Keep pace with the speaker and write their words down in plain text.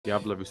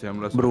Jävlar, vi ser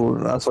hemlösa.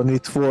 Bror, alltså ni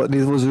två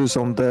ser ut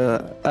som the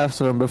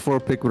after and before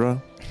pic, bro.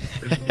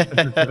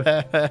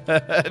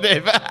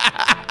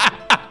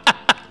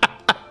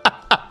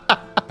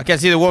 I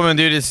can't see the woman,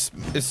 dude. It's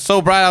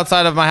so bright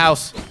outside of my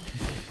house.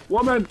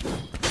 Woman!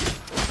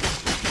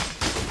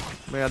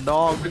 Man,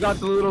 dog. We got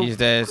the little... He's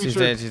dead. He's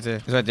dead. He's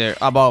dead. He's right there.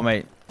 I'm out,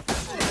 mate.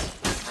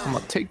 I'm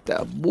gonna take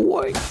that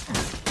boy.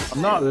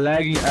 I'm not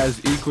lagging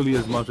as equally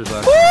as much as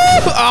last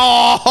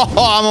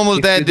Oh, I'm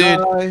almost dead, dude.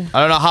 Die. I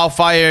don't know how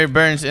fire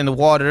burns in the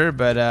water,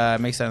 but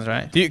it makes sense,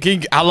 right?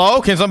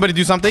 Hello? Can somebody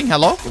do something?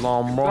 Hello?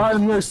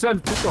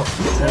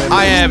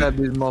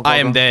 I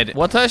am dead.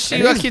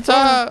 Watashi wa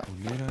kita.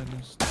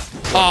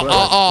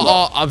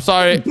 Oh, I'm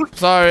sorry.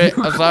 Sorry.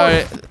 I'm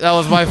sorry. That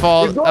was my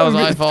fault. That was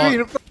my fault.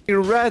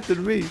 You ratted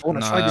me. I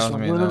wanna try this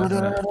one.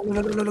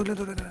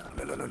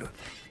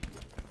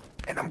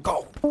 And I'm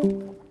go.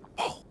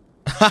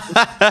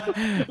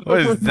 What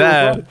is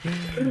that?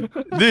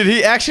 Dude,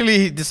 he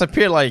actually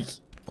disappeared like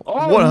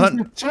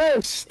 100.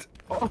 Chest!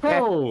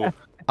 Oh!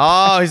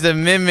 Oh, he's the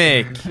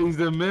mimic. He's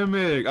the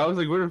mimic. I was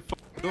like, where the fuck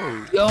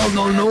go? Y'all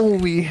don't know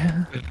me.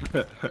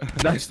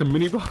 That's the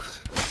mini boss.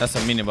 That's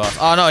a mini boss.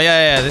 Oh no,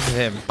 yeah, this is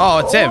him. Oh,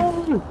 it's him.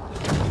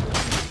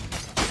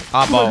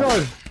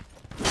 Oh,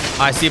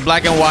 I see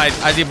black and white.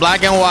 I see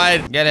black and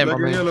white. Get him.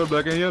 black and yellow,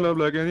 black and yellow,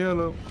 black and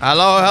yellow.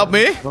 Hello, help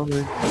me.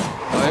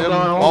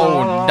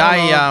 Oh,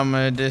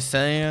 damn, this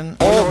saying.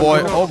 Oh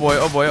boy, oh boy,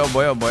 oh boy, oh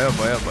boy, oh boy, oh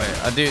boy, oh boy.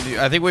 Dude,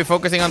 I think we're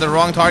focusing on the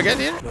wrong target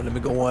here. Let me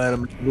go at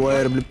him. Go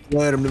at him.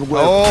 Go at him. Go at him.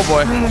 Oh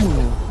boy.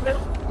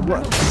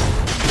 What?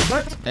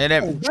 Hit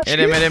him. Hit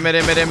him, hit him, hit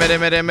him, hit him, hit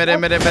him, hit him, hit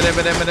him, hit him, hit him,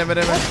 hit him, hit him, hit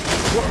him.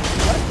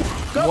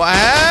 What?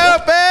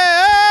 Help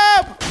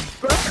him!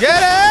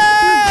 Get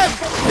him!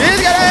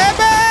 He's gonna hit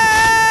me!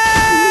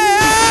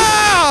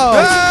 Help!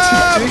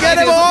 Get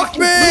him off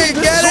me!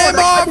 Get him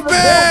off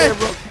me!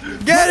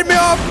 Get him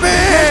off me!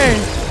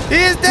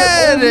 He's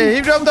dead!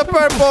 He dropped the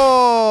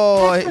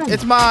purple!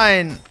 It's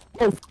mine!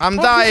 I'm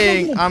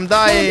dying! I'm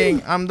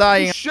dying! I'm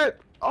dying! Shit!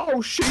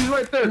 Oh shit, he's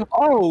right there!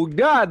 Oh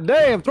god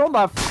damn! Throw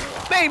my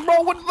name,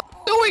 bro! What the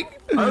fuck doing?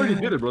 I already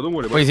did it, bro. Don't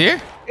worry about Wait, he's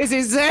here? It's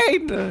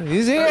insane!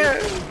 He's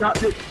here!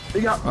 Got it. He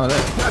got... Oh,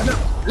 there.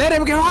 Let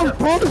him get out,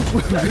 bro!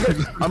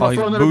 I'm Oh, he's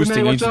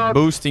boosting. He's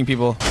boosting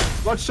people.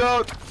 Watch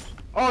out!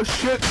 Oh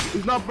shit!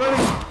 He's not burning!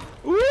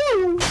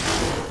 Woo!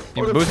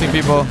 He's boosting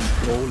people.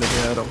 Oh, let me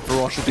at him.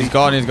 Ferocity. He's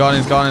gone. He's gone.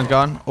 He's gone. He's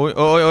gone. Oh,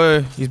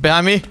 oh. He's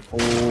behind me. Oh,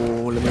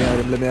 let me at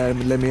him. Let me at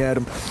him. Let me at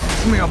him.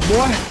 Come here,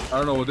 boy. I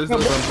don't know what this is,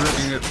 but I'm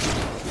drinking it.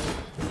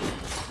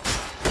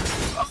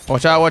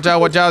 Watch out. Watch out.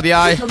 Watch out. The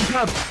eye.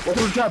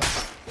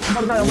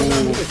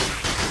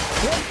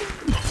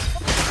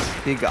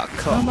 He got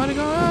cut. Somebody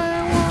go.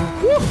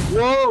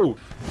 Whoa!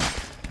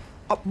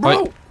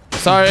 Bro! Wait.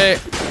 Sorry.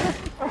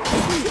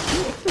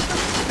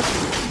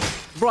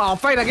 Bro, I'm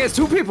fighting against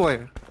two people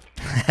here.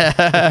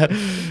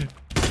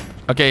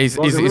 Okay, he's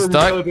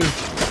stuck.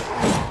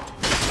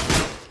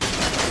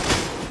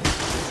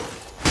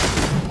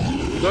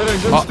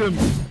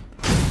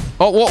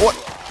 Oh, what?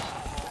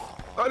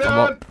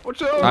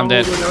 I'm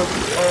dead.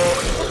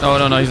 Oh,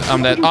 no,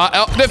 I'm dead.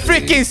 Oh, the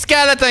freaking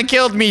skeleton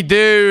killed me,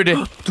 dude.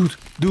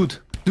 Dude.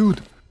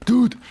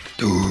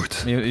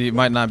 You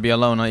might not be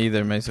alone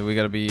either, mate, so we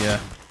gotta be...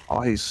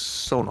 Oh, he's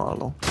so not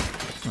alone.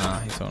 Nah,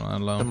 he's so not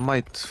They alone.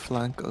 might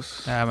flank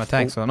us. Yeah, I'm a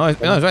tank, so... No, he's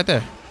right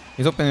there.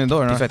 He's opening the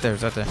door, no? He's right there,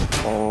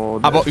 Oh,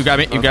 Abo, you grab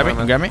me.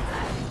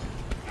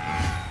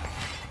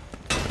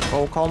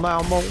 Oh, calm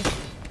down, Mo.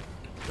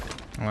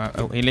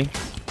 Oh, healing.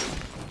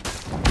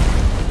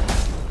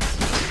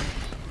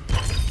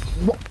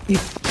 What? He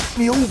fucked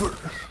me over.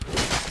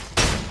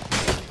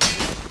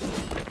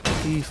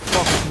 He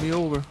fucked me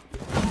over.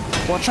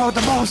 Watch out,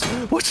 the boss!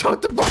 Watch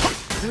out, the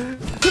boss!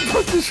 The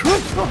boss is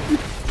right on you.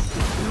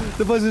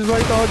 The boss is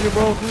right on you,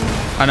 bro.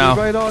 I know. He's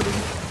right on you.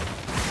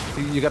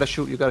 You gotta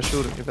shoot him. You gotta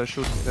shoot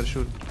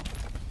him.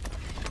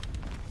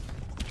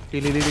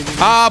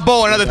 Ah,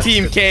 Bo, another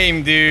team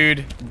came,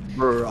 dude.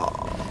 Bro.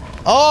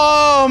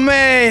 Oh,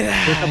 man.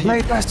 He was a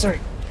blade master.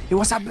 He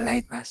was a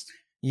blade master.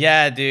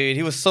 Yeah, dude.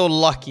 He was so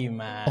lucky,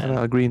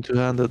 man. Green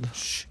two-handed.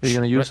 Are you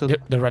gonna use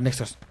it? They're right next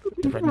to us.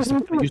 They're right next to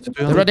us. Use the They're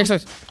two-handed? right next to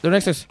us. They're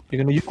next to us.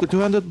 You're gonna use the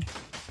two-handed?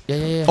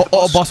 Yeah.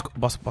 Oh, boss coming.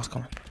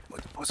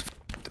 The boss is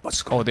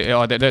Oh,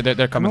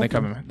 they're coming. They're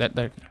coming.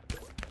 They're...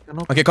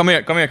 coming. Okay, come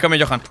here,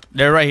 Johan.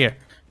 They're right here.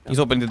 He's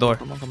opening the door.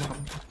 Come on.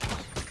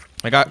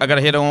 I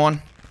gotta hit him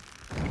one.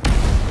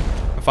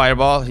 A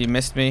fireball. He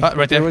missed me.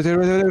 Right there. Right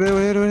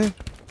here.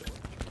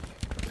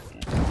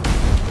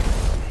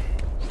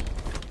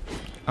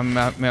 I'm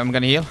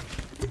gonna heal.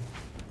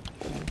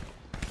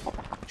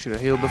 Should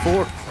have healed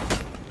before.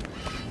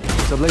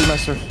 He's a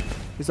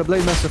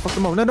blade master. Fuck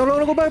him up. No,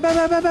 go back.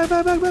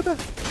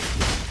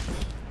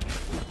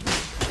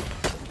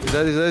 He's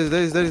dead.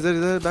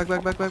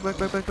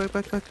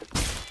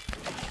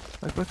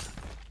 Back.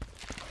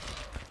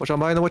 Watch out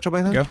behind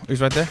him. Go.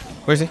 He's right there.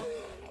 Where is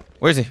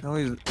he? No,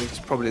 he's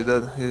probably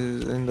dead.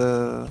 He's in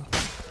the...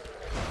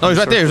 No, he's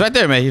right there. He's right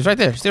there, mate. He's right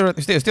there. Still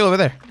over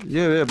there.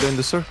 Yeah, but in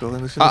the circle.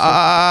 In the circle.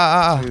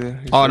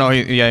 Oh no,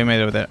 he made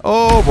it over there.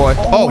 Oh boy.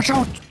 Oh, watch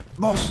out,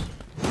 boss.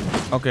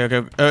 Okay.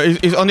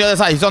 He's on the other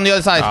side. He's on the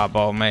other side. Ah,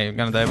 bro, mate, you're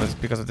gonna die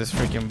because of this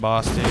freaking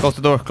boss, dude. Close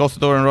the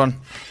door and run.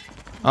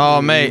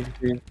 Oh, mate.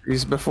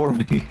 He's before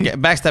me. Yeah,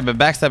 backstab him.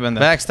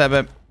 Backstab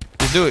him.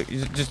 Just do it.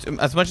 Just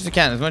as much as you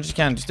can.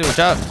 Just do it.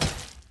 Shout.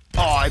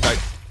 Oh, I died.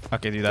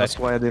 Okay, do that. That's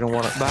why I didn't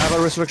want to. But I have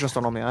a resurrection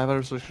stone on me.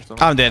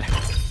 I'm dead.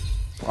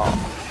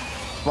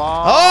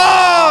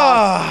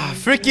 Oh,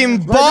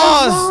 freaking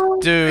boss,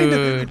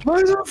 dude.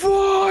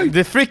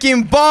 The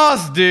freaking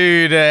boss,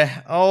 dude.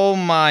 Oh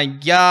my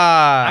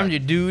god. I'm your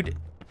dude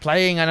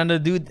playing another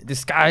dude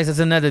disguised as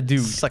another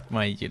dude. Suck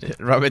my unit.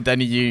 Robert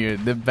Downey Jr.,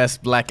 the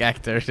best black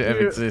actor to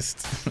ever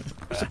exist.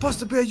 You're supposed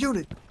to be a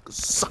unit.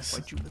 Suck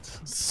my unit.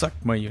 Suck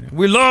my unit.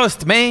 We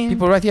lost, man.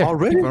 People right here.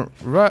 Already?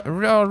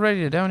 We're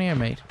already down here,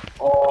 mate.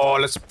 Oh,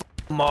 let's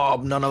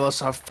mob. None of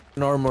us have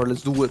armor.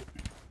 Let's do it.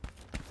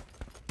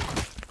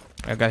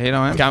 I got hit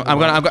on him. Okay,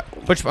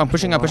 I'm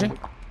pushing. Oh,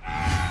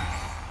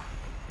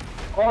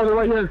 they're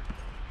right here.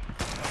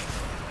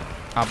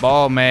 A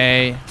ball,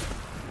 mate.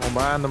 Oh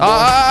man, the ball.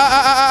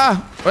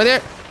 Right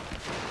there.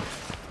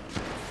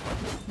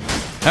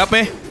 Help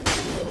me.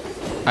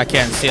 I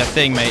can't see a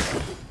thing, mate.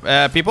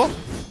 People.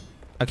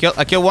 I kill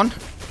one.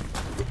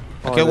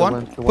 I kill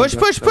one. Push,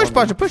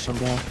 Barger, push.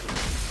 Hold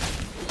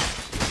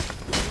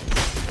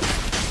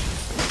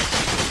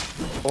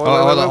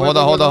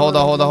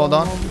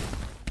on.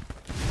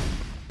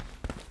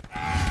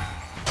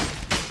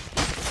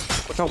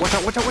 Watch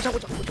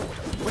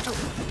out.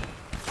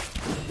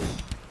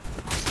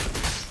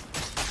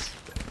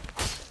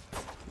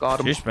 Got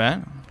him. Jeez,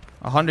 man.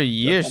 100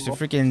 years to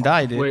freaking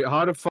die, dude. Wait,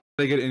 how the fuck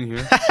did they get in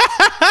here?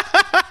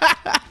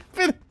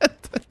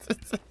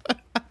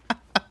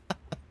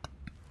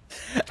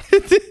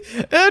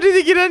 How did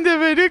he get in there,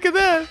 man? Look at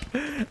that.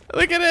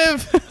 Look at him.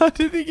 How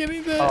did he get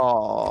in there?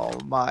 Oh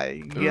my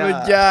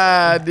god.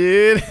 Yeah,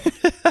 dude.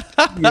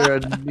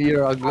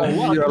 You're a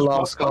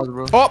lost cause,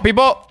 bro. Oh,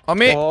 people on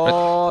me.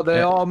 Oh,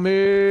 they are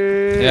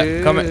me.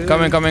 Yeah, coming.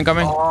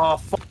 Oh,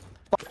 fuck.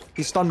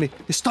 He stunned me.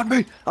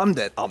 I'm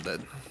dead. I'm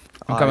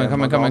coming.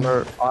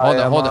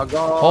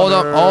 Hold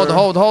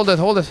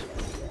it.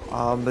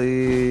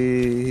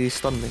 He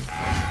stunned me.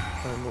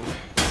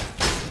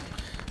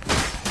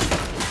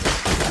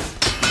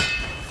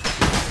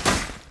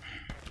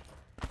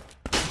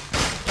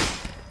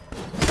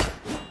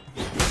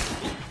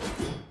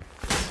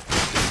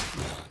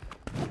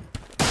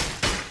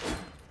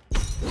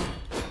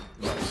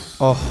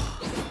 Oh.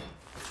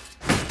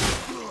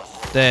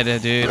 There,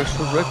 dude.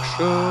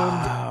 Resurrection.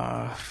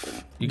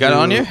 You got it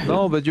on you?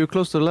 No, but you're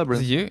close to the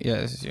labyrinth. Is it you?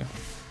 Yeah, this is you.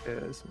 Yeah,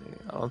 it's me.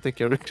 I don't think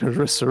you can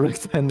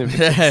resurrect enemies.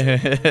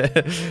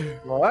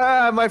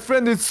 My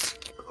friend is...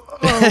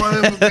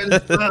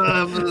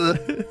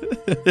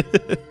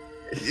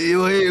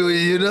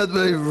 You're not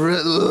my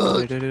friend.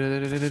 Look.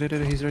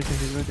 He's right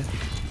there.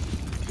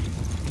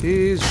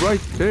 He's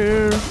right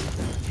there.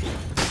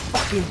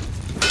 Fucking...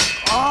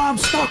 Oh, I'm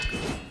stuck.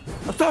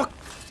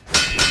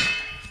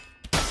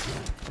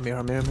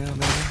 Mirror.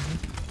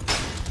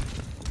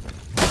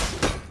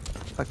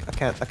 I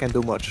can't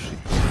do much.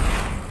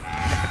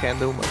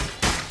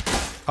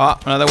 Oh,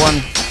 another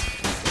one.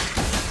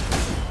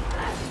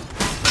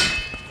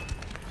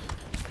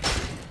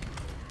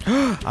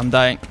 I'm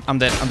dying. I'm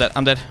dead.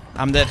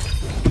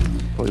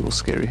 Oh, it was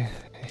scary.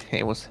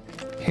 It was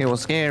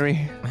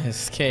scary. It's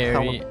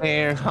scary.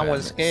 I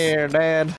was scared, Dad.